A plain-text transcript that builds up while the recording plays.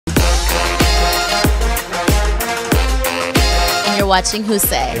watching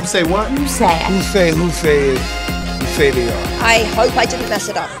WhoSay. WhoSay what? WhoSay. WhoSay is who say they are. I hope I didn't mess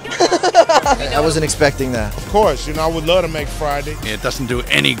it up. I wasn't expecting that. Of course, I would love to make Friday. It doesn't do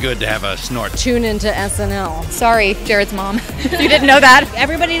any good to have a snort. Tune into SNL. Sorry, Jared's mom. You didn't know that.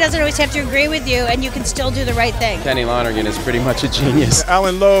 Everybody doesn't always have to agree with you, and you can still do the right thing. Kenny Lonergan is pretty much a genius.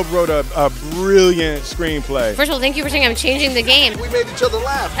 Alan Loeb wrote a brilliant screenplay. First of all, thank you for saying I'm changing the game. We made each other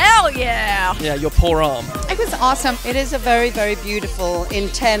laugh. Hell yeah! Yeah, your poor arm. It was awesome. It is a very, very beautiful,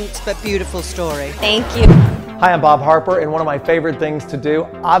 intense, but beautiful story. Thank you. Hi, I'm Bob Harper, and one of my favorite things to do,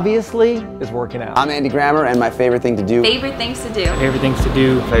 obviously, is working out. I'm Andy Grammer, and my favorite thing to do. Favorite things to do. Favorite things to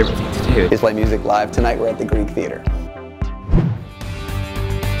do. Favorite things to do. Is play music live. Tonight we're at the Greek Theater.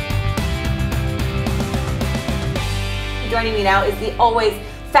 Joining me now is the always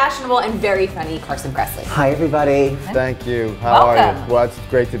fashionable and very funny Carson Kressley. Hi, everybody. Thank you. How are you? Well, it's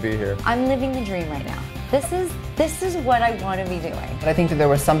great to be here. I'm living the dream right now. This is what I want to be doing. But I think that there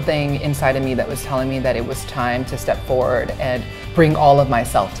was something inside of me that was telling me that it was time to step forward and bring all of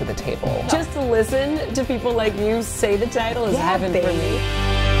myself to the table. Just to listen to people like you say the title is heaven for me.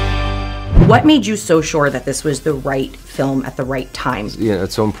 What made you so sure that this was the right film at the right time? Yeah,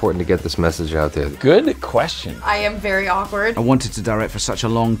 it's so important to get this message out there. Good question. I am very awkward. I wanted to direct for such a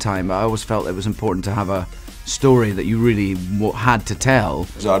long time. I always felt it was important to have a story that you really had to tell.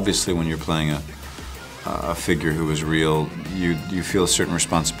 Obviously, when you're playing a figure who is real, you feel a certain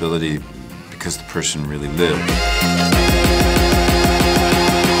responsibility because the person really lived.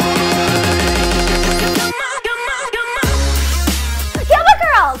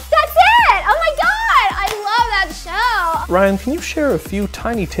 Ryan, can you share a few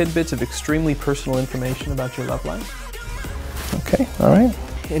tiny tidbits of extremely personal information about your love life? Okay, all right.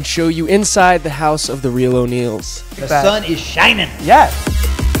 And show you inside the house of the real O'Neills. The sun is shining. Yes.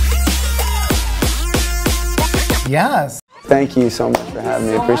 Yes. Thank you so much for having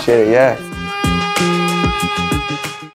me. Appreciate it. Yeah.